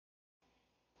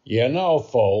You know,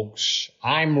 folks,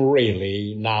 I'm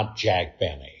really not Jack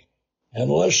Benny. And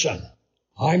listen,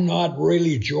 I'm not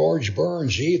really George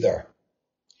Burns either.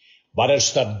 But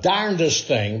it's the darndest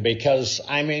thing because,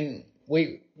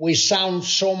 we sound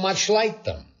so much like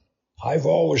them. I've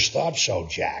always thought so,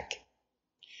 Jack.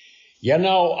 You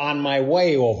know, on my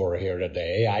way over here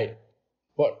today,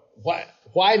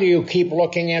 why do you keep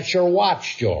looking at your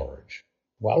watch, George?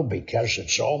 Well, because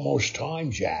it's almost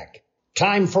time, Jack.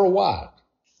 Time for what?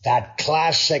 That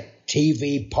classic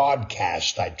TV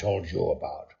podcast I told you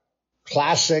about.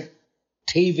 Classic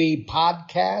TV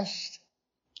podcast?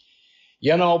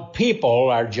 You know, people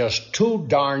are just too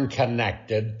darn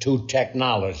connected to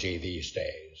technology these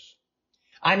days.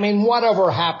 Whatever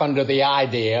happened to the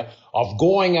idea of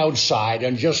going outside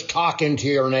and just talking to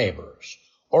your neighbors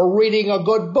or reading a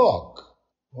good book?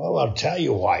 Well, I'll tell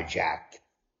you why, Jack.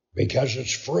 Because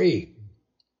it's free.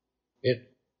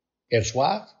 It's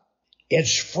what?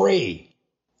 It's free.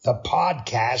 The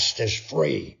podcast is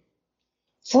free.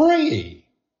 Free?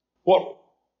 Well,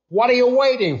 what are you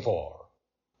waiting for?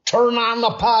 Turn on the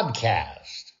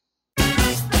podcast.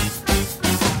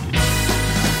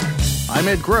 I'm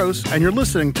Ed Gross, and you're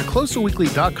listening to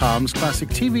CloserWeekly.com's Classic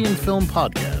TV and Film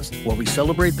Podcast, where we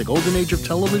celebrate the golden age of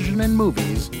television and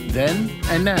movies, then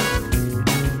and now.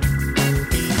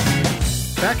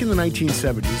 Back in the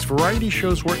 1970s, variety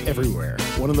shows were everywhere.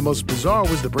 One of the most bizarre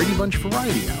was the Brady Bunch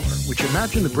Variety Hour, which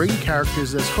imagined the Brady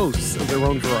characters as hosts of their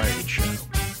own variety show.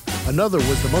 Another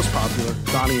was the most popular,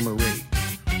 Donny and Marie.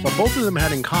 What both of them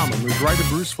had in common was writer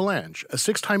Bruce Vilanch, a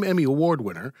 6-time Emmy Award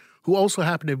winner, who also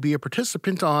happened to be a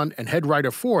participant on and head writer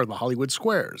for the Hollywood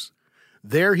Squares.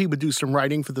 There he would do some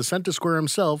writing for the Center Square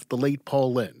himself, the late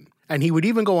Paul Lynde. And he would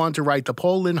even go on to write the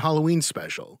Paul Lynde Halloween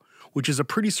Special, which is a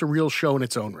pretty surreal show in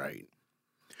its own right.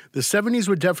 The 70s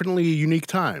were definitely a unique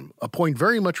time, a point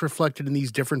very much reflected in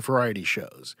these different variety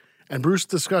shows, and Bruce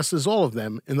discusses all of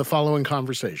them in the following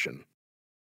conversation.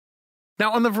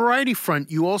 Now, on the variety front,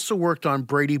 you also worked on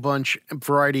Brady Bunch,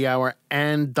 Variety Hour,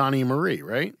 and Donny and Marie,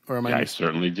 right? Or am I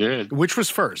certainly did. Which was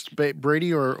first,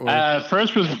 Brady or?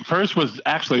 First was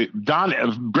actually Donny.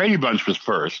 Brady Bunch was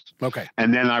first. Okay.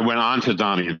 And then I went on to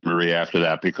Donny and Marie after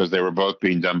that because they were both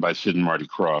being done by Sid and Marty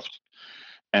Krofft.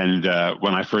 And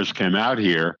when I first came out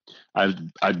here,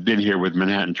 I'd been here with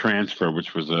Manhattan Transfer,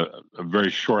 which was a very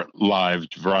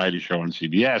short-lived variety show on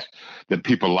CBS that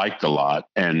people liked a lot,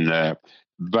 and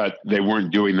but they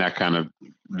weren't doing that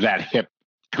hip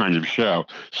kind of show.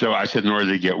 So I said, in order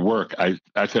to get work, I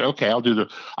said, okay, I'll do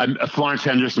Florence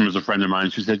Henderson was a friend of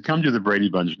mine. She said, come do the Brady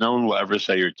Bunch. No one will ever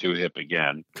say you're too hip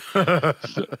again. So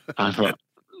I thought,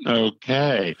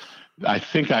 okay. I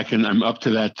think I'm up to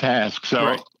that task. So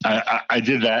right. I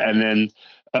did that. And then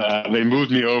they moved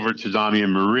me over to Donny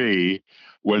and Marie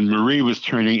when Marie was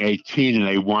turning 18 and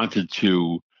they wanted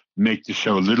to make the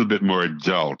show a little bit more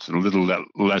adult and a little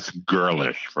less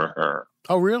girlish for her.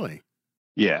 Oh, really?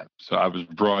 Yeah. So I was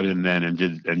brought in then and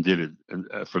did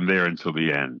it from there until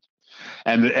the end.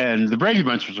 And the Brady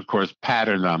Bunch was, of course,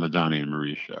 patterned on the Donny and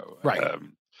Marie show. Right.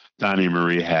 Donny and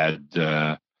Marie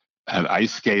had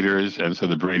ice skaters, and so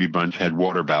the Brady Bunch had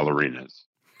water ballerinas.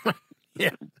 Yeah,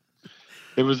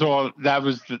 it was all that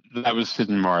was Sid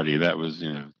and Marty. That was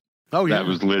Oh yeah, that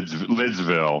was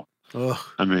Lidsville. Ugh.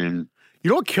 You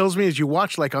know what kills me is you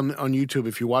watch on YouTube,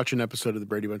 if you watch an episode of the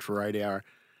Brady Bunch Variety Hour,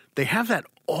 they have that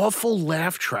awful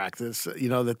laugh track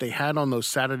that they had on those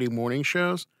Saturday morning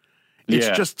shows.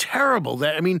 It's just terrible.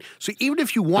 So even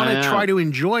if you want to try to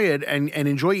enjoy it and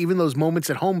enjoy even those moments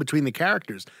at home between the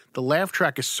characters, the laugh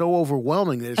track is so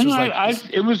overwhelming that it's just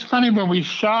it was funny when we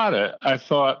shot it. I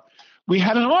thought we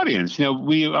had an audience.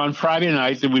 We on Friday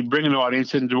nights we'd bring an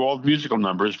audience and do all the musical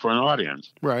numbers for an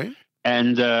audience. Right.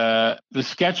 And the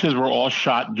sketches were all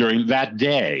shot during that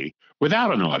day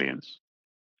without an audience.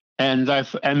 And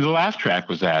the laugh track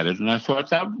was added, and I thought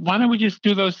why don't we just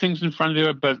do those things in front of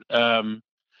it? But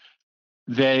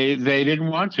they didn't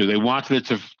want to. They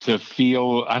wanted it to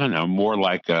feel, I don't know, more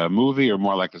like a movie or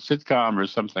more like a sitcom or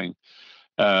something.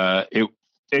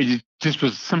 It just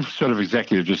was some sort of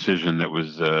executive decision that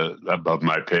was above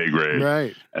my pay grade,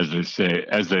 right? As they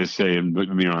say in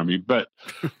the Army. But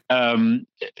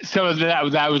so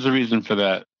that was the reason for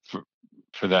that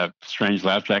for that strange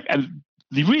laugh track. And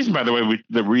the reason, by the way,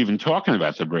 that we're even talking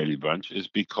about the Brady Bunch is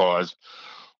because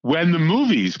when the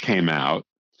movies came out,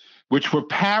 which were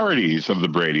parodies of the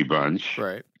Brady Bunch,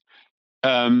 right?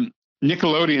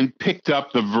 Nickelodeon picked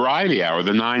up the Variety Hour,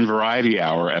 the 9 Variety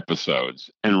Hour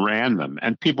episodes, and ran them.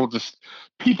 And people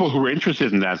who were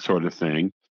interested in that sort of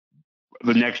thing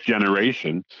the next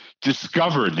generation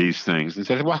discovered these things and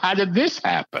said, well, how did this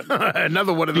happen?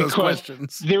 Another one of those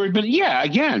questions. There had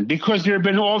been, because there had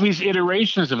been all these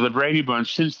iterations of the Brady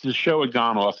Bunch since the show had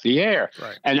gone off the air.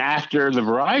 Right. And after the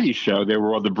variety show, there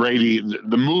were all the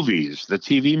movies, the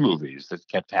TV movies that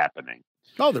kept happening.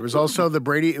 Oh, there was also the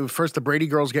Brady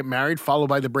Girls Get Married, followed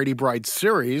by the Brady Bride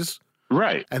series.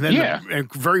 Right. And then the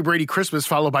Very Brady Christmas,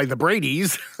 followed by the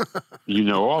Bradys. You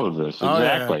know all of this.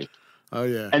 Exactly. Oh,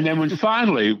 yeah. And then when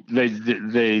finally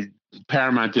they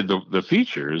Paramount did the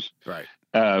features, right?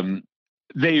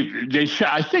 They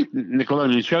I think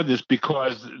Nickelodeon showed this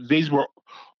because these were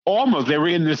they were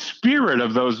in the spirit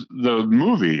of the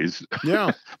movies,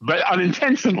 yeah, but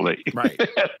unintentionally, right?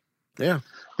 Yeah,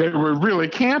 they were really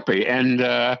campy,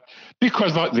 and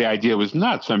because the idea was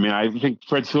nuts. I mean, I think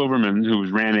Fred Silverman,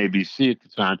 who ran ABC at the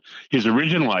time, his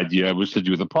original idea was to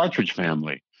do the Partridge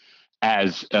Family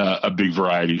as a big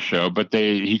variety show, but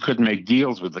he couldn't make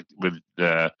deals with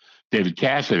David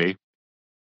Cassidy,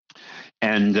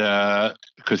 and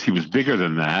because he was bigger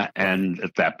than that, and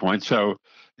at that point, so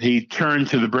he turned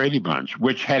to the Brady Bunch,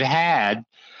 which had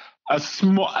a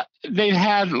small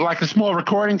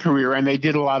recording career, and they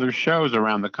did a lot of shows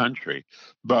around the country.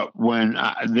 But when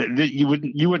you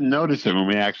wouldn't notice it when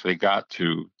we actually got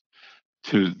to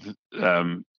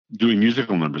doing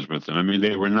musical numbers with them. I mean,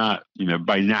 they were not,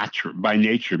 by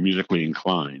nature musically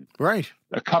inclined. Right.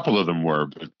 A couple of them were,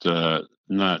 but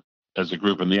not as a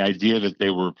group. And the idea that they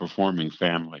were a performing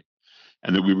family,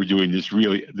 and that we were doing this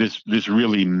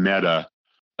really meta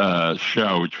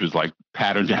show, which was like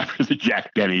patterned after the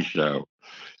Jack Benny show.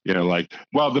 The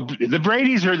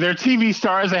Bradys they're TV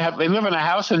stars. They live in a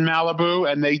house in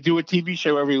Malibu, and they do a TV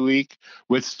show every week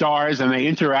with stars, and they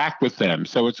interact with them.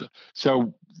 So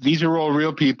these are all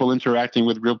real people interacting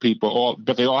with real people,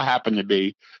 but they all happen to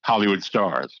be Hollywood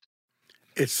stars.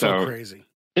 It's so crazy.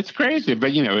 It's crazy, but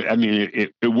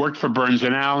it worked for Burns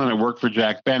and Allen. It worked for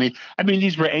Jack Benny. I mean,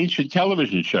 these were ancient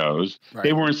television shows. Right.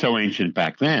 They weren't so ancient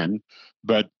back then,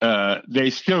 but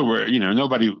they still were.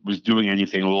 Nobody was doing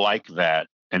anything like that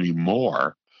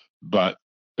anymore. But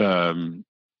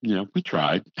we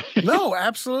tried. No,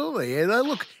 absolutely. And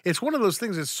look, it's one of those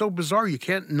things that's so bizarre you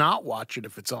can't not watch it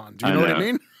if it's on. Do you know what I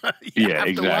mean? You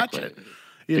have to watch it.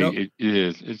 It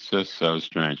is. It's just so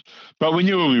strange. But we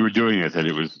knew when we were doing it that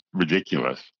it was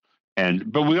ridiculous.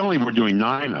 But we only were doing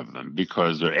 9 of them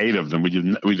because, or 8 of them. We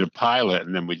did a pilot,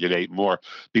 and then we did 8 more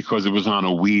because it was on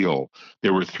a wheel.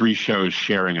 There were 3 shows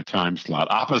sharing a time slot,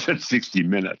 opposite 60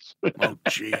 minutes. Oh,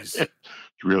 jeez.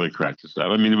 Really cracked us up.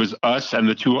 I mean, it was us and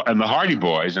the Hardy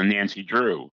Boys and Nancy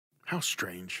Drew. How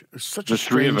strange. It was such a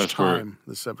strange time,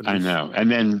 the 70s. I know. And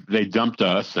then they dumped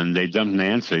us, and they dumped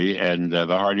Nancy, and the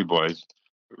Hardy Boys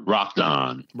rocked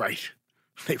on. Right.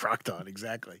 They rocked on,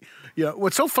 exactly. Yeah.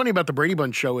 What's so funny about the Brady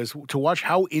Bunch show is to watch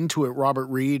how into it Robert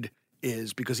Reed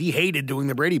is, because he hated doing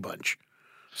the Brady Bunch.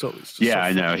 So it's just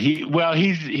I know. He was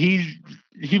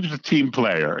a team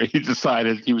player. He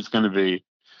decided he was going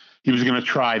to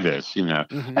try this,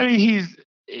 Mm-hmm. I mean,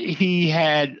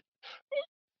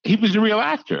 he was a real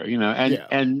actor,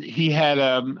 and he had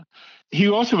he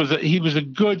was a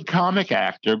good comic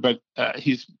actor, but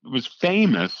he was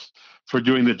famous for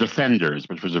doing The Defenders,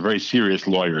 which was a very serious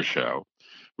lawyer show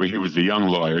where he was the young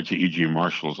lawyer to E.G.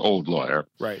 Marshall's old lawyer.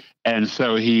 Right. And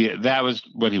so that was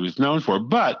what he was known for.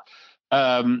 But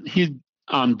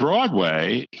on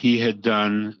Broadway, he had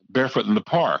done Barefoot in the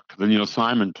Park, the Neil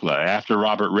Simon play. After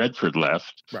Robert Redford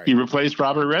left, right. He replaced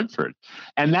Robert Redford.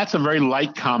 And that's a very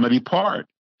light comedy part.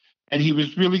 And he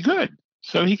was really good.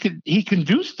 So he can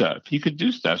do stuff. He could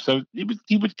do stuff. So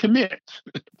he would commit.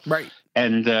 Right.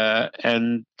 And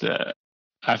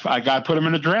I got to put him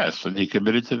in a dress, and he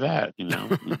committed to that.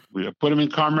 We put him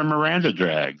in Carmen Miranda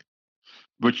drag,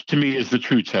 which to me is the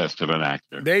true test of an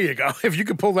actor. There you go. If you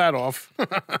could pull that off,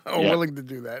 willing to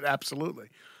do that, absolutely.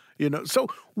 So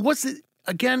was it?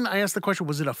 Again, I asked the question: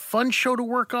 was it a fun show to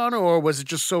work on, or was it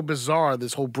just so bizarre?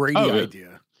 This whole Brady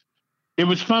idea. It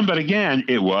was fun, but again,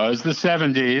 it was the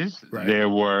 70s. Right. There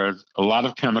were a lot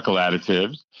of chemical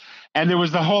additives. And there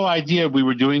was the whole idea we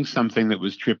were doing something that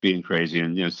was trippy and crazy.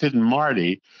 And, Sid and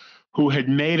Marty, who had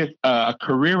made a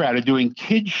career out of doing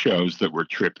kids shows that were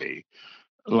trippy,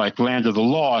 like Land of the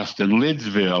Lost and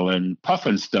Lidsville and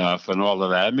Puffin Stuff and all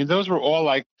of that. I mean, those were all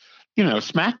like,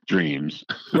 smack dreams,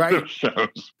 right?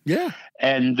 shows. Yeah.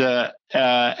 And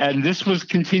this was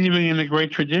continuing in the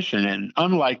great tradition. And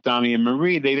unlike Donny and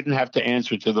Marie, they didn't have to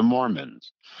answer to the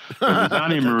Mormons.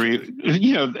 Donny and Marie,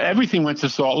 everything went to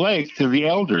Salt Lake to the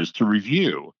elders to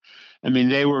review. I mean,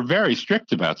 they were very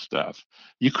strict about stuff.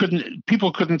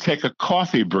 People couldn't take a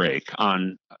coffee break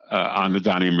on the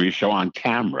Donny and Marie show on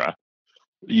camera.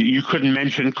 You couldn't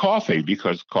mention coffee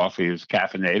because coffee is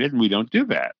caffeinated, and we don't do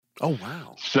that. Oh,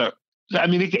 wow. So, I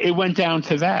mean, it went down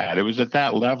to that. It was at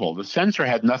that level. The censor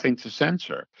had nothing to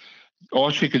censor.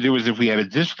 All she could do is if we had a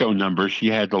disco number, she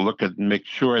had to look at and make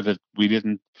sure that we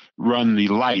didn't run the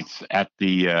lights at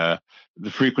the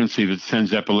frequency that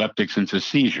sends epileptics into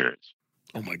seizures.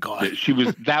 Oh my God!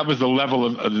 That was the level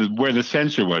of where the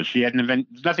censor was. She hadn't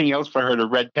nothing else for her to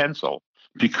red pencil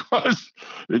because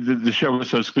the show was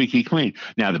so squeaky clean.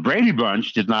 Now the Brady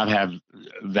Bunch did not have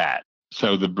that,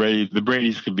 so the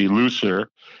Bradys could be looser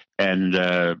and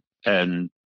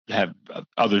have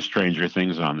other stranger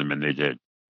things on them, and they did.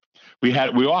 We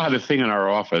all had a thing in our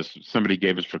office. Somebody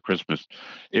gave us for Christmas.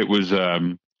 It was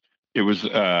a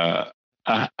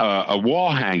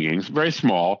wall hangings, very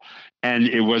small, and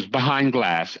it was behind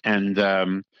glass,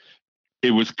 and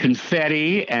it was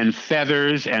confetti and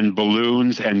feathers and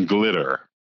balloons and glitter.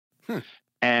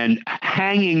 And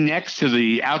hanging next to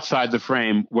the outside the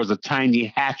frame was a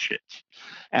tiny hatchet.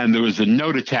 And there was a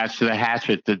note attached to the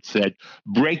hatchet that said,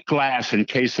 "Break glass in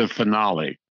case of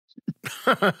finale."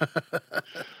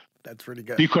 That's pretty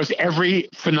good. Because every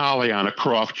finale on a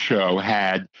Croft show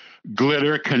had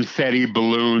glitter, confetti,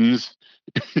 balloons.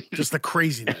 Just the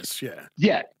craziness, yeah.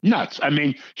 Yeah, nuts. I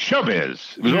mean,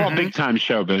 showbiz. It was all big-time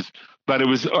showbiz, but it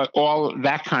was all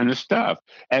that kind of stuff.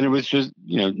 And it was just,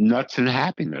 nuts and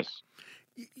happiness.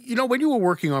 When you were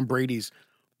working on Brady's,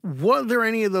 were there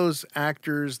any of those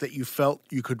actors that you felt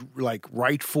you could,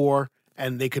 write for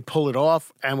and they could pull it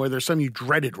off? And were there some you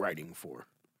dreaded writing for?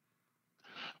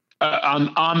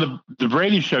 On the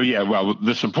Brady show, yeah. Well,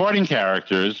 the supporting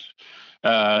characters,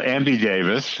 Ambi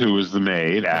Davis, who was the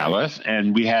maid, Alice,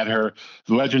 and we had her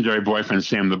legendary boyfriend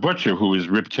Sam the Butcher, who was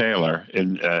Rip Taylor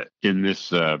in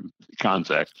this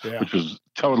context, which was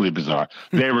totally bizarre.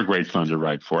 They were great fun to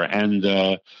write for, and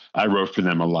I wrote for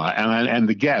them a lot. And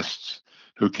the guests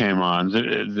who came on,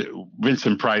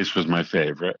 Vincent Price was my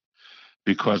favorite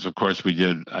because, of course, we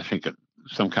did, I think,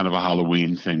 some kind of a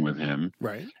Halloween thing with him,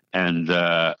 right? And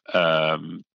that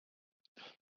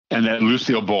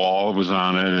Lucille Ball was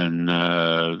on it, and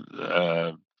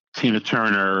Tina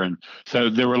Turner, and so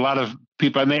there were a lot of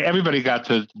people, and everybody got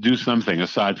to do something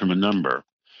aside from a number.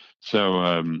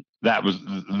 So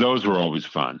those were always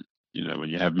fun. When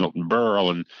you have Milton Berle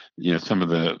and some of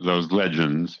those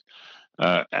legends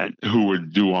who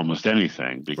would do almost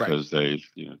anything because they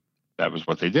that was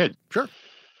what they did. Sure.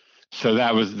 So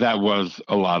that was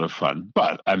a lot of fun,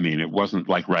 but I mean, it wasn't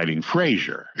like writing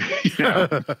Frasier.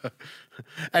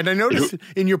 And I noticed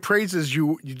in your praises,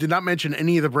 you did not mention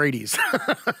any of the Bradys.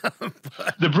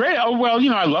 The Brady. Oh well,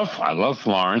 I love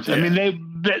Florence. Yeah. I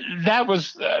mean, that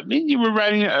was. I mean, you were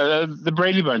writing the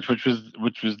Brady Bunch, which was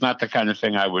not the kind of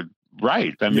thing I would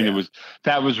write. I mean,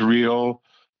 that was real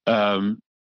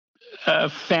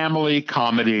family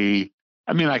comedy.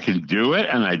 I mean, I can do it,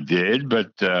 and I did,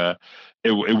 but.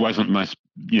 It wasn't much,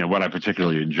 what I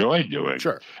particularly enjoyed doing.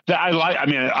 Sure.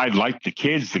 I liked the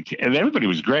kids, and everybody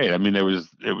was great. I mean, it was,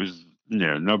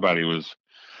 nobody was.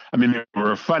 I mean, they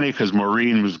were funny because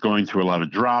Maureen was going through a lot of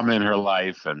drama in her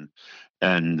life,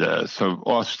 and so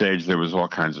off stage there was all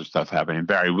kinds of stuff happening.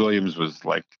 Barry Williams was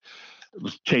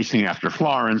chasing after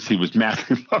Florence. He was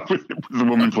madly in love with the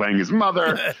woman playing his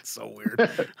mother. That's so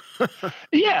weird.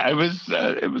 Yeah, it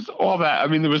was all that. I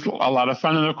mean, there was a lot of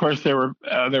fun, and of course there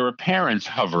were parents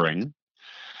hovering,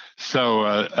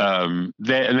 so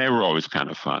they were always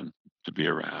kind of fun to be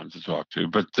around to talk to.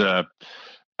 But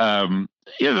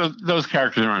those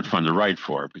characters aren't fun to write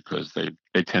for because they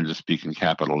tend to speak in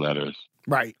capital letters.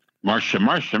 Right. Marcia.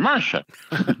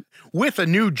 With a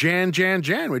new Jan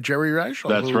with Jerry Reichel.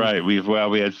 That's right. We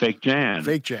had Fake Jan.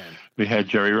 We had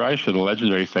Jerry Reichel, the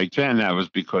legendary Fake Jan. That was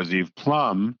because Eve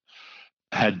Plum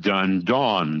had done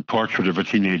Dawn, Portrait of a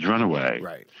Teenage Runaway.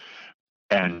 Right.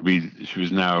 And we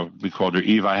called her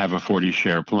Eve, I Have a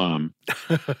 40-Share Plum.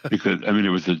 Because, I mean, it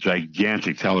was a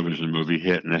gigantic television movie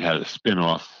hit, and it had a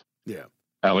spin-off. Yeah.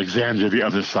 Alexander, the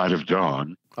Other Side of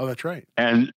Dawn. Oh, that's right.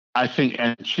 And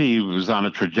she was on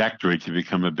a trajectory to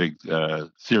become a big a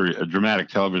dramatic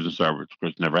television star, which of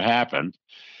course never happened.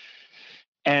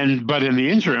 But in the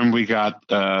interim, we had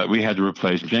to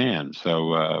replace Jan.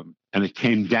 So and it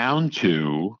came down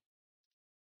to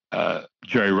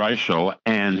Jerry Reichel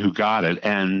and who got it,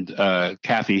 and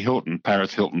Kathy Hilton,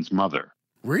 Paris Hilton's mother.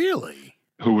 Really?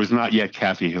 Who was not yet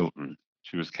Kathy Hilton.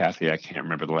 She was Kathy. I can't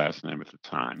remember the last name at the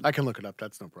time. I can look it up.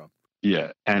 That's no problem.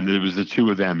 Yeah, and it was the two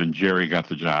of them, and Jerry got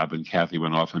the job, and Kathy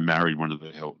went off and married one of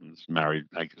the Hiltons,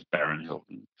 I guess, Baron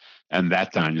Hilton, and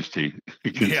that dynasty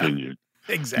continued.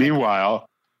 Yeah, exactly. Meanwhile,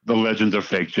 the legend of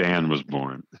Fake Jan was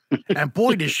born. And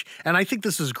boy, and I think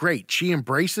this is great. She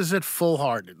embraces it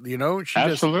full-hearted,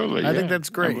 Absolutely. I think that's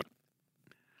great.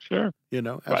 Sure.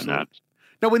 Absolutely. Why not?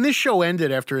 Now, when this show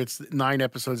ended after its 9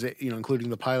 episodes, including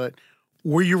the pilot,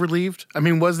 were you relieved? I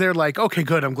mean, was there like, okay,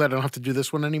 good, I'm glad I don't have to do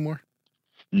this one anymore?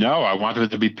 No, I wanted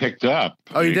it to be picked up.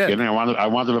 Oh, you did? Kidding? I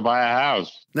wanted to buy a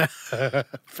house.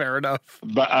 Fair enough.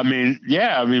 But I mean,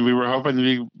 we were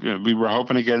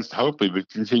hoping against hope we would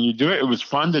continue to do it. It was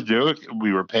fun to do it.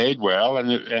 We were paid well, I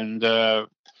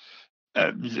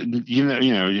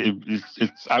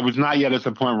was not yet at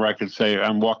the point where I could say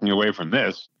I'm walking away from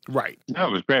this. Right. No,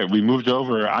 it was great. We moved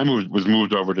over. Was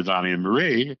moved over to Donny and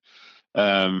Marie,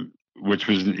 which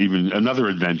was even another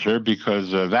adventure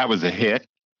because that was a hit.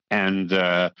 And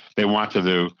they wanted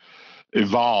to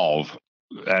evolve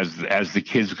as the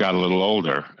kids got a little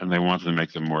older, and they wanted to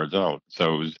make them more adult.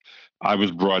 So I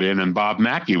was brought in, and Bob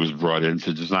Mackey was brought in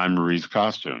to design Marie's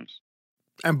costumes.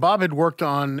 And Bob had worked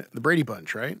on the Brady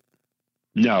Bunch, right?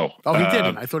 No. Oh, he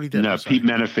didn't. I thought he did. No, Pete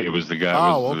Menefee was the guy.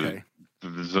 Oh, okay. The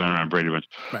designer on Brady Bunch.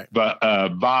 Right. But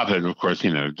Bob had, of course,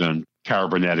 done Carol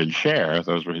Burnett and Cher.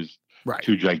 Those were his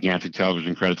two gigantic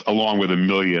television credits, along with a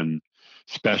million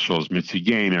specials, Mitzi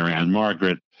Gaynor, Anne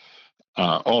Margaret,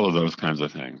 all of those kinds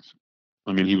of things.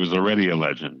 I mean, he was already a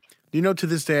legend. To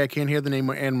this day, I can't hear the name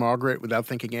Anne Margaret without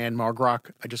thinking Anne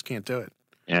Margrock. I just can't do it.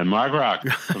 Anne Margrock,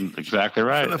 exactly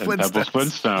right. The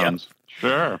Flintstones. Yep.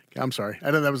 Sure. I'm sorry.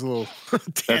 I know that was a little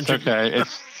tangent. That's okay.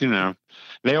 It's,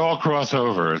 they all cross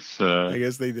over. It's. I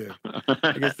guess they do.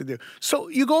 So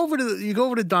you go over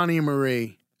to Donny and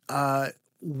Marie. First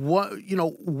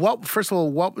of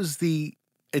all, what was the?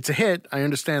 It's a hit. I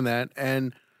understand that.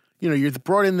 And, you're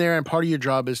brought in there and part of your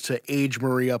job is to age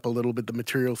Marie up a little bit, the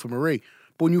material for Marie.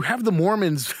 But when you have the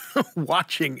Mormons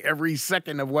watching every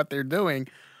second of what they're doing,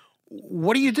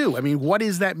 what do you do? I mean, what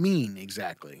does that mean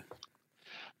exactly?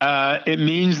 It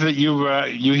means that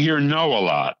you hear no a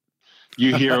lot.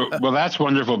 You hear, well, that's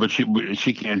wonderful, but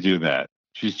she can't do that.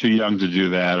 She's too young to do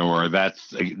that, or that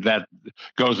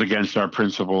goes against our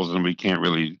principles, and we can't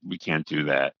do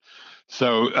that.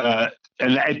 So,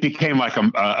 and it became like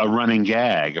a running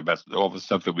gag about all the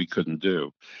stuff that we couldn't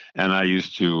do. And I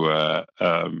used to,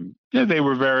 the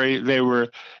Osmonds,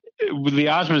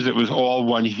 it was all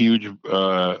one huge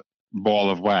ball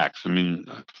of wax. I mean,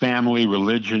 family,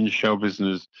 religion, show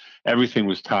business, everything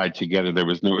was tied together. There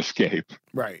was no escape.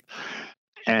 Right.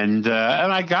 And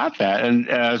I got that.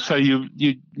 And so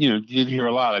you'd hear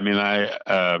a lot. I mean,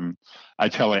 I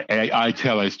tell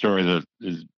a story that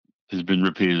has been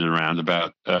repeated around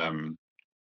about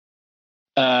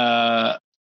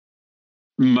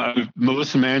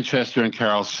Melissa Manchester and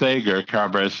Carol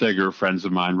Brady Sager, friends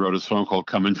of mine, wrote a song called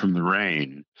 "Coming from the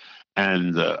Rain,"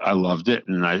 and I loved it,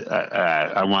 and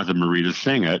I wanted Marie to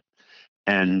sing it,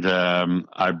 and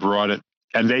I brought it,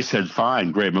 and they said,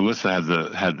 "Fine, great." Melissa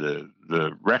had the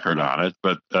record on it,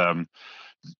 but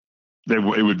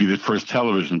it would be the first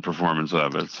television performance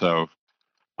of it, so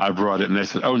I brought it, and they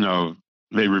said, "Oh no."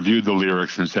 They reviewed the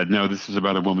lyrics and said, "No, this is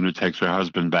about a woman who takes her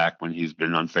husband back when he's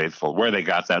been unfaithful." Where they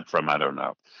got that from, I don't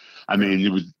know. I mean,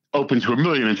 it was open to a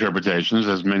million interpretations,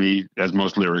 as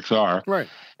most lyrics are. Right.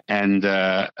 And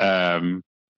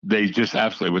they just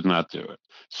absolutely would not do it.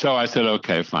 So I said,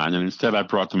 okay, fine. And instead I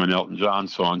brought them an Elton John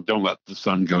song, "Don't Let the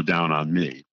Sun Go Down on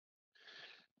Me."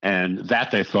 And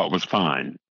that they thought was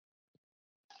fine.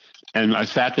 And I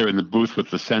sat there in the booth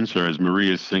with the censor as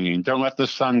Marie is singing, "Don't let the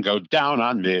sun go down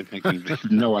on me," thinking they have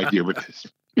no idea what this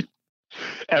is.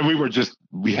 And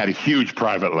we had a huge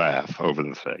private laugh over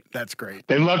the thing. That's great.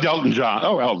 They loved Elton John.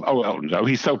 Elton John.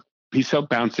 He's so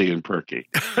bouncy and perky.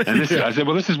 And this, I said,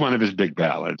 well, this is one of his big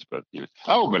ballads, but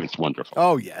but it's wonderful.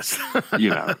 Oh, yes.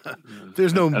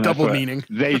 There's no double meaning.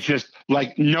 They just,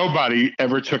 like, nobody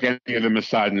ever took any of them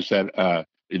aside and said,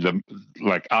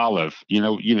 like Olive,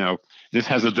 this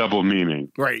has a double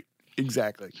meaning. Right.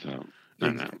 Exactly. So,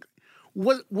 exactly.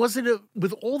 Was it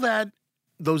with all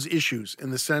those issues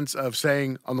in the sense of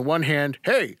saying, on the one hand,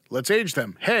 hey, let's age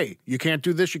them. Hey, you can't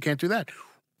do this, you can't do that.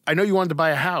 I know you wanted to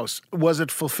buy a house. Was it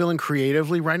fulfilling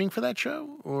creatively writing for that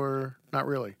show, or not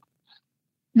really?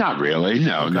 Not really.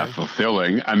 No, okay. Not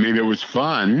fulfilling. I mean, it was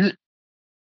fun.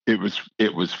 It was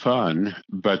fun,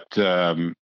 but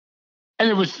and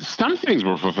it was, some things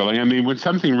were fulfilling. I mean, when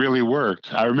something really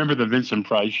worked, I remember the Vincent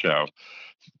Price show,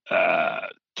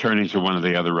 turning to one of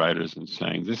the other writers and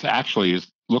saying, "This actually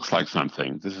looks like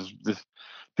something.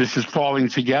 This is falling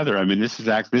together. I mean, this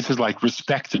is like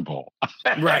respectable."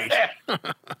 Right.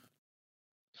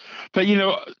 But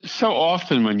so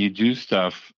often when you do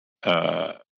stuff,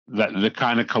 that the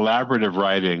kind of collaborative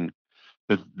writing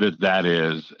that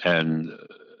is, and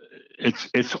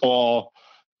it's all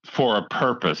for a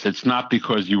purpose. It's not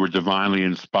because you were divinely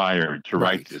inspired to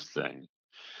write this thing.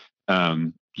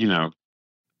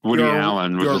 Woody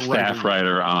Allen was a staff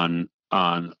writer on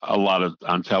a lot of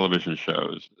television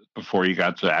shows before he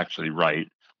got to actually write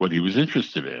what he was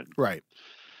interested in. Right.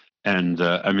 And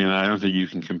I don't think you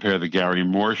can compare the Gary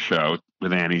Moore show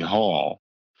with Annie Hall.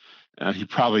 He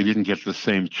probably didn't get the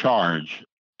same charge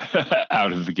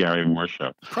out of the Gary Moore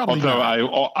show. Probably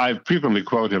Although I frequently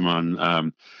quote him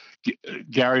on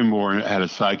Gary Moore had a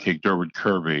sidekick, Durward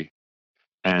Kirby,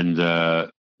 and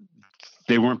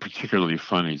they weren't particularly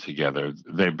funny together.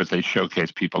 But they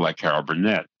showcased people like Carol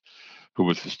Burnett, who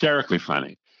was hysterically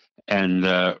funny. And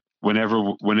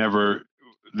whenever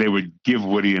they would give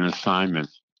Woody an assignment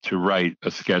to write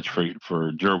a sketch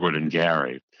for Durward and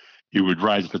Gary, he would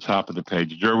write at the top of the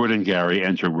page, Durward and Gary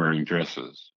enter wearing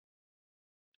dresses.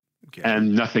 Okay.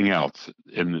 And nothing else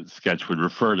in the sketch would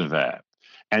refer to that.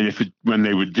 And when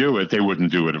they would do it, they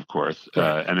wouldn't do it, of course.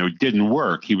 Right. And it didn't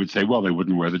work. He would say, well, they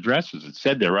wouldn't wear the dresses. It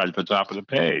said there right at the top of the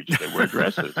page. They wear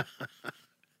dresses.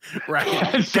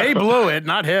 Right. So, they blew it,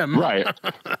 not him. Right.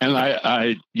 And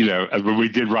I when we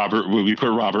put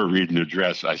Robert Reed in the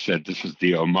dress, I said, this is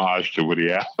the homage to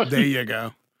Woody Allen. There you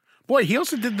go. Boy, he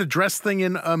also did the dress thing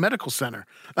in a medical center,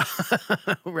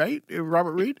 right?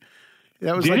 Robert Reed?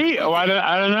 That was Did he? Oh, I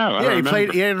don't know. Yeah,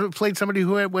 he played somebody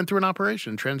who went through an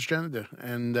operation, transgender.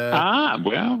 And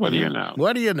well, what do you know?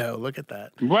 What do you know? Look at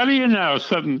that. What do you know?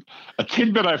 A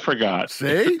tidbit I forgot.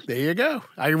 See? There you go.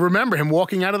 I remember him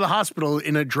walking out of the hospital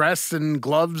in a dress and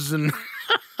gloves and,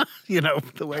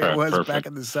 the way it was back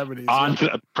in the 70s.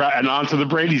 Onto the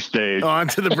Brady stage.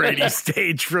 Onto the Brady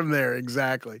stage from there,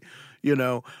 exactly.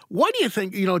 What do you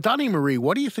think, Donny and Marie,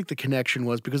 what do you think the connection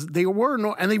was? Because they were,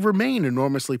 and they remain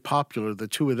enormously popular, the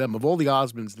two of them. Of all the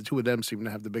Osmonds, the two of them seem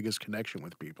to have the biggest connection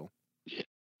with people.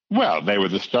 Well, they were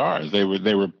the stars. They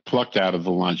were plucked out of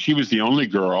the lunch. She was the only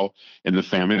girl in the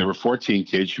family. There were 14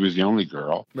 kids. She was the only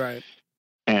girl. Right.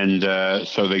 And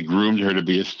so they groomed her to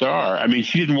be a star. I mean,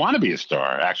 she didn't want to be a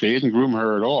star. Actually, they didn't groom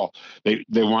her at all. They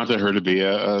wanted her to be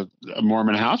a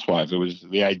Mormon housewife. It was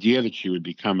the idea that she would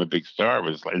become a big star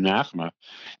was anathema,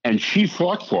 and she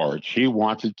fought for it. She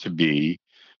wanted to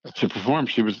perform.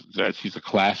 She's a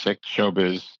classic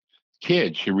showbiz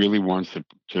kid. She really wanted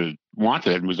it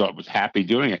and was happy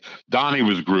doing it. Donny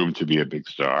was groomed to be a big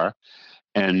star,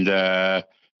 and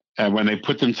when they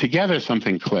put them together,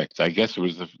 something clicked. I guess it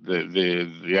was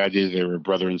the idea they were a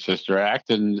brother and sister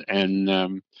act, and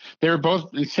they were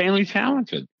both insanely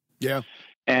talented. Yeah,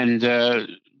 and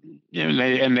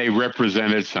they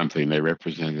represented something. They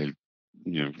represented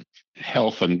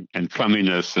health and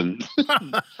cleanliness and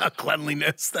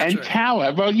cleanliness that's and right.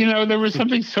 talent. Well, there was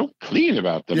something so clean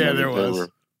about them. Yeah, there was.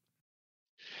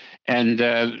 And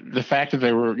the fact that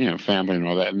they were family and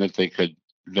all that, and that they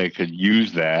could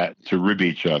use that to rib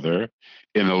each other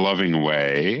in a loving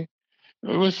way.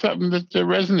 It was something that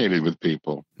resonated with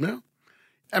people. Yeah.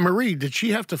 And Marie, did she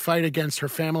have to fight against her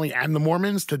family and the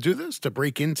Mormons to do this, to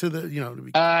break into the,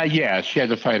 Yeah, she had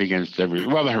to fight against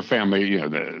her family,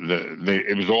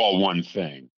 it was all one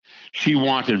thing. She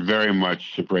wanted very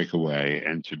much to break away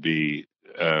and to be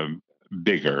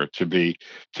bigger, to be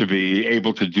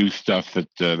able to do stuff that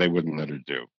they wouldn't let her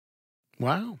do.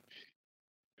 Wow.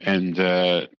 And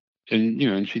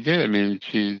she did. I mean,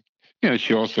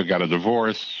 she also got a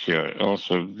divorce. She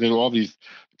also did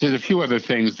a few other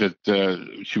things that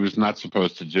she was not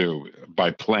supposed to do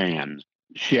by plan.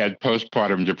 She had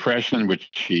postpartum depression, which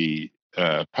she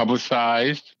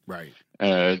publicized. Right.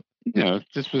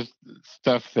 This was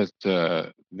stuff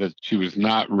that she was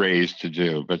not raised to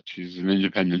do, but she's an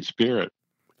independent spirit.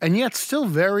 And yet still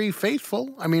very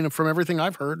faithful. I mean, from everything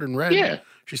I've heard and read,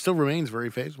 she still remains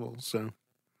very faithful. So.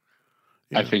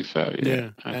 I think so.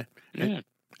 Yeah.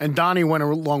 And Donny went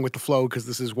along with the flow because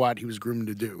this is what he was groomed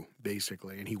to do,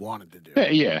 basically, and he wanted to do.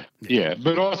 Yeah.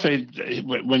 But also,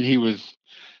 when he was,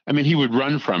 he would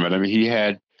run from it. I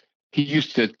mean, he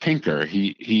used to tinker.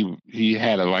 He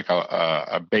had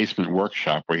a basement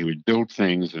workshop where he would build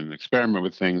things and experiment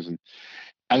with things, and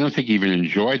I don't think he even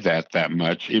enjoyed that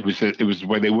much. It was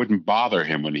where they wouldn't bother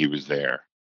him when he was there.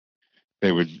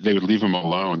 They would leave him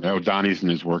alone. Oh, Donny's in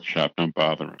his workshop. Don't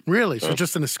bother him. Really? So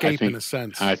just an escape in a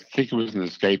sense. I think it was an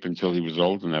escape until he was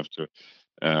old enough to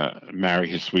marry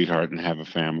his sweetheart and have a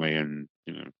family, and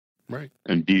right,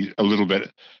 and be a little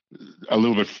bit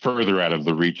further out of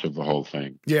the reach of the whole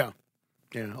thing. Yeah,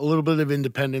 a little bit of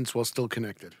independence while still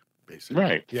connected, basically.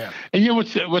 Right. Yeah. And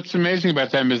what's amazing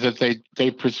about them is that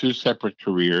they pursue separate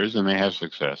careers and they have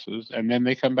successes, and then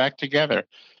they come back together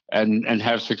and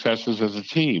have successes as a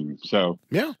team. So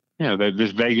yeah,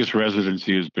 this Vegas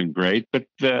residency has been great, but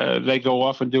they go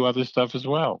off and do other stuff as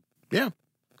well. Yeah.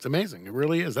 It's amazing. It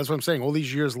really is. That's what I'm saying. All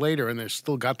these years later, and they've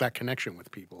still got that connection with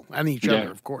people and each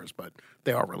other, of course, but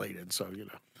they are related. So,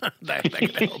 that can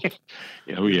help.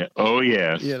 Oh, yeah. Oh,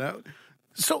 yes.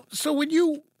 So when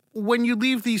you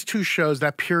leave these two shows,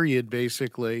 that period,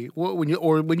 basically, when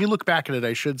you look back at it,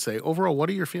 I should say, overall, what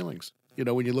are your feelings?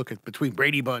 When you look at between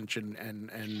Brady Bunch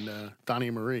and Donny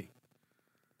and Marie.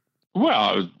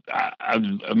 Well,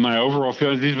 my overall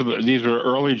feelings, these were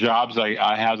early jobs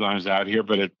I had when I was out here,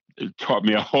 but it taught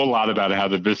me a whole lot about how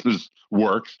the business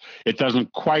works. It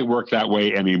doesn't quite work that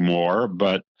way anymore,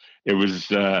 but it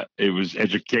was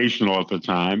educational at the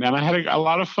time, and I had a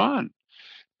lot of fun.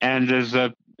 And as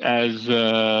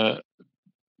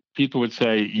people would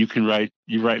say, you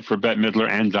write for Bette Midler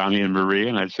and Donny and Marie,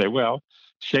 and I'd say, well,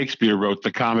 Shakespeare wrote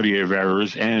The Comedy of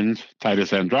Errors and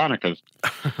Titus Andronicus.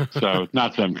 So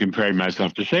not that I'm comparing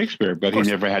myself to Shakespeare, but he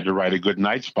never had to write a good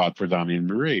night spot for Donny and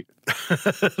Marie.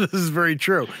 This is very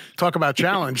true. Talk about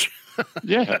challenge.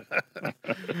 Yeah.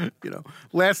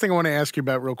 Last thing I want to ask you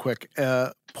about real quick.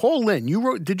 Paul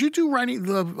Lynde, did you do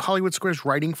the Hollywood Squares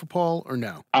writing for Paul or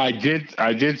no? I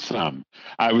did some.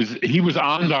 He was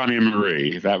on Donny and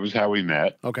Marie. That was how we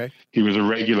met. Okay. He was a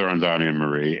regular on Donny and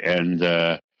Marie.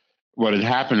 And what had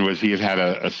happened was he had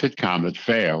a sitcom that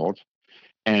failed,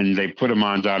 and they put him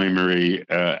on Donny and Marie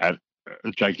at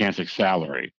a gigantic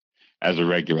salary as a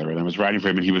regular. And I was writing for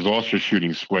him, and he was also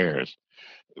shooting Squares,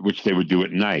 which they would do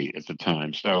at night at the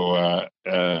time. So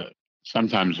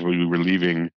sometimes we were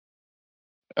leaving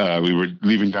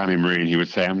Donny and Marie, and he would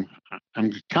say,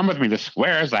 "I'm come with me to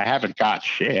Squares. I haven't got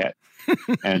shit."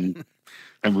 and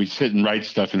we'd sit and write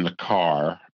stuff in the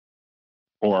car,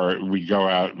 or we'd go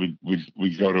out.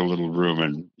 We'd go to a little room,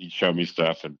 and he'd show me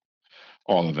stuff and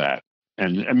all of that.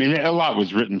 And I mean, a lot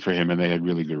was written for him, and they had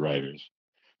really good writers.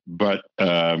 But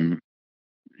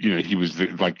he was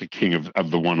like the king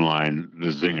of the one line, the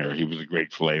zinger. He was a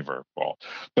great flavor, Paul.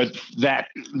 But that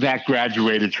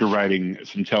graduated to writing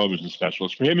some television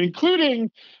specials for him, including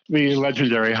the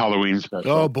legendary Halloween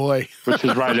special. Oh boy, which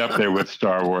is right up there with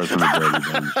Star Wars and the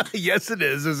Brady Bunch. Yes, it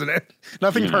is, isn't it?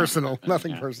 Nothing personal.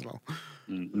 Nothing personal.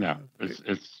 No,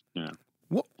 it's.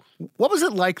 What was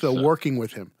it like, though, working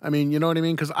with him? I mean, you know what I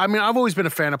mean? Because, I've always been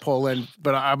a fan of Paul Lynde,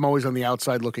 but I'm always on the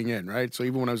outside looking in, right? So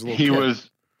even when I was a little kid. He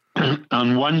was,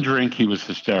 on one drink, he was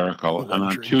hysterical. And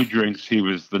on two drinks, he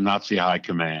was the Nazi high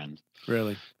command.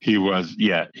 Really? He was,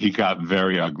 he got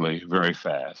very ugly very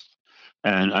fast.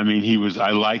 And, I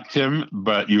liked him,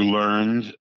 but you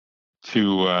learned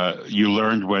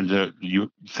when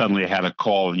you suddenly had a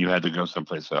call and you had to go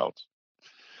someplace else.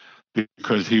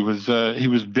 Because he was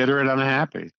bitter and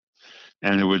unhappy.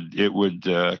 And it would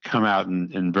come out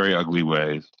in very ugly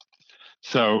ways.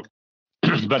 So,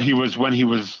 but when he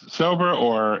was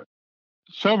sober,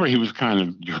 he was kind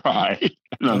of dry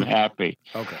and unhappy.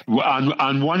 Okay.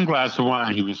 On one glass of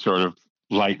wine, he was sort of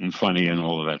light and funny and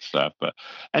all of that stuff.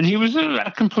 And he was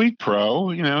a complete pro.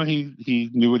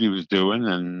 He knew what he was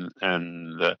doing,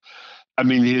 and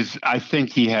I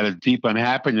think he had a deep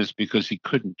unhappiness because he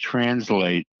couldn't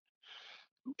translate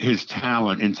his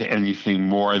talent into anything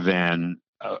more than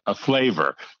a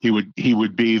flavor. He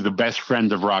would be the best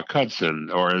friend of Rock Hudson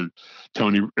or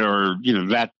Tony, or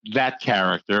that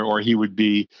character, or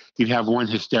he'd have one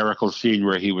hysterical scene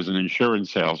where he was an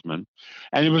insurance salesman,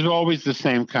 and it was always the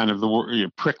same kind of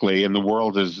prickly, and the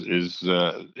world is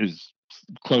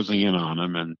closing in on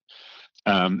him, and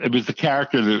it was the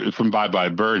character from Bye Bye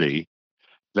Birdie.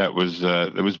 That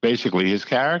was basically his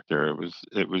character.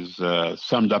 It was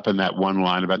summed up in that one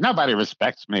line about nobody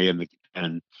respects me,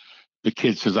 and the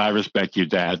kid says, "I respect you,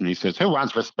 Dad," and he says, "Who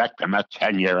wants respect? I'm a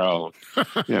 10-year-old."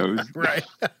 Right.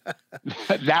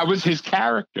 That was his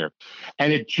character,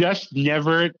 and it just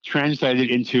never translated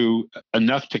into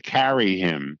enough to carry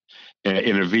him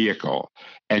in a vehicle.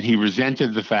 And he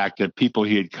resented the fact that people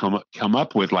he had come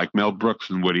up with, like Mel Brooks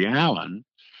and Woody Allen,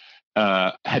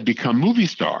 had become movie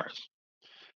stars.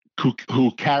 Who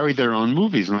carry their own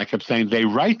movies, and I kept saying they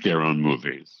write their own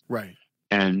movies, right?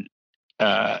 And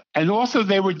also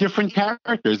they were different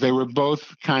characters. They were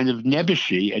both kind of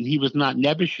nebbishy, and he was not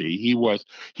nebbishy. He was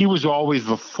always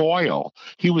the foil.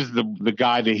 He was the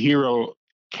guy the hero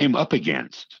came up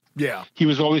against. Yeah, he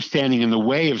was always standing in the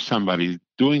way of somebody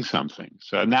doing something.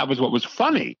 So, and that was what was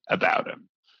funny about him.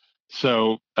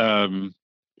 So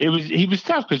he was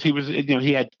tough because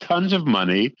he had tons of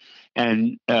money,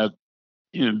 and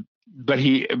but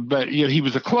he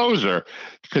was a closer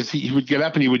because he would get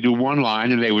up and he would do one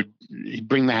line, and he'd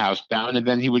bring the house down, and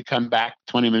then he would come back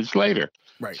 20 minutes later.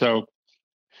 Right. So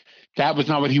that was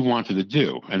not what he wanted to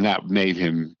do, and that made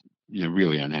him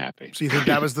really unhappy. So you think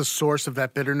that was the source of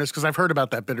that bitterness? Because I've heard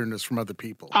about that bitterness from other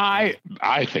people. I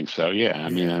think so. Yeah. I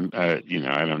mean, I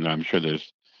don't know. I'm sure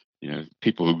there's,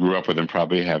 people who grew up with him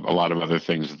probably have a lot of other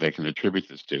things that they can attribute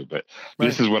this to. But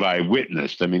this is what I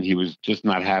witnessed. I mean, he was just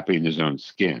not happy in his own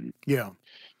skin. Yeah.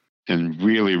 And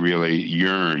really, really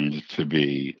yearned to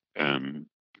be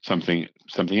something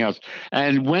else.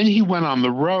 And when he went on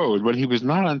the road, when he was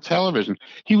not on television,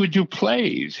 he would do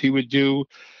plays. He would do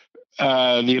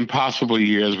The Impossible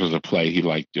Years was a play he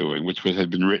liked doing, which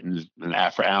had been written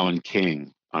for Alan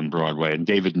King on Broadway, and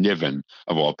David Niven,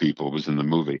 of all people, was in the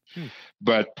movie.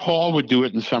 But Paul would do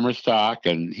it in summer stock,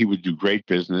 and he would do great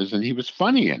business, and he was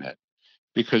funny in it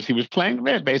because he was playing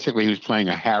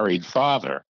a harried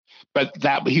father, but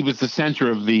that he was the center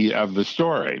of the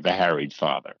story, the harried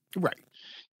father, right?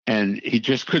 And he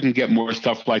just couldn't get more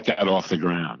stuff like that off the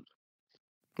ground.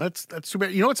 That's too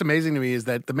bad. You know what's amazing to me is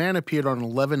that the man appeared on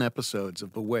 11 episodes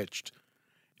of Bewitched,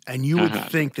 and you would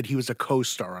think that he was a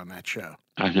co-star on that show.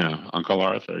 I know, Uncle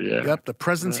Arthur. Yeah. Yep, the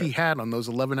presence he had on those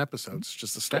 11 episodes is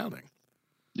just astounding.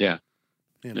 Yeah.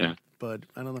 Yeah. But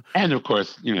I don't know. And of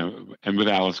course, and with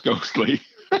Alice Ghostley.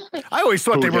 I always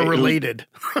thought they were related.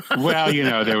 Well,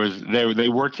 they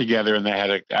worked together, and they had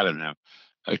a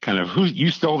kind of you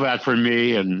stole that from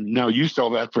me, and no, you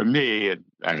stole that from me, and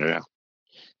I don't know.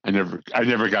 I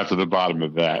never got to the bottom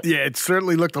of that. Yeah, it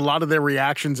certainly looked, a lot of their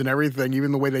reactions and everything,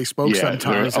 even the way they spoke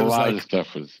sometimes. A lot of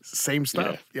stuff was same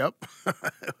stuff. Yeah. Yep.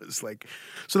 It was like,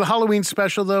 so the Halloween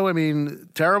special, though, I mean,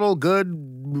 terrible, good,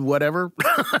 whatever.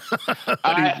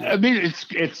 I mean,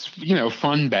 it's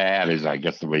fun bad is, I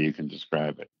guess, the way you can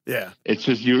describe it. Yeah. It's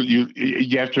just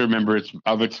you have to remember it's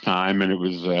of its time, and it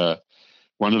was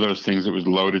one of those things that was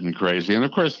loaded and crazy. And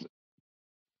of course,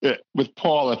 with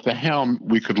Paul at the helm,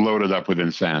 we could load it up with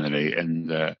insanity, and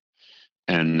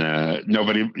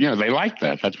nobody, they liked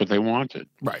that. That's what they wanted.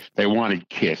 Right. They wanted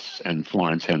Kiss and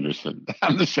Florence Henderson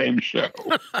on the same show.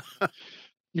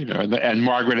 And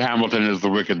Margaret Hamilton is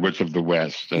the Wicked Witch of the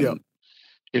West, and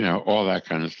all that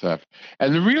kind of stuff.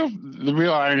 And the real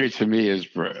irony to me is,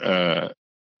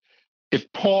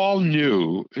 if Paul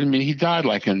knew, I mean, he died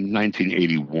like in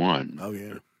 1981. Oh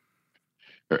yeah.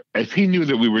 If he knew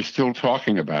that we were still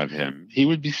talking about him, he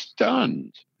would be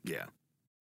stunned. Yeah.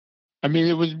 I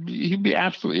mean, he'd be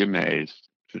absolutely amazed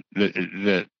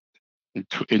that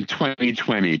in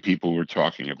 2020 people were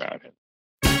talking about him.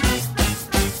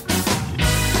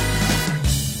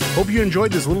 Hope you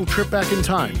enjoyed this little trip back in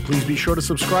time. Please be sure to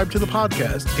subscribe to the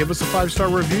podcast, give us a 5-star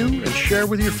review, and share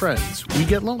with your friends. We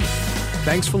get lonely.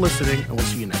 Thanks for listening, and we'll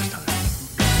see you next time.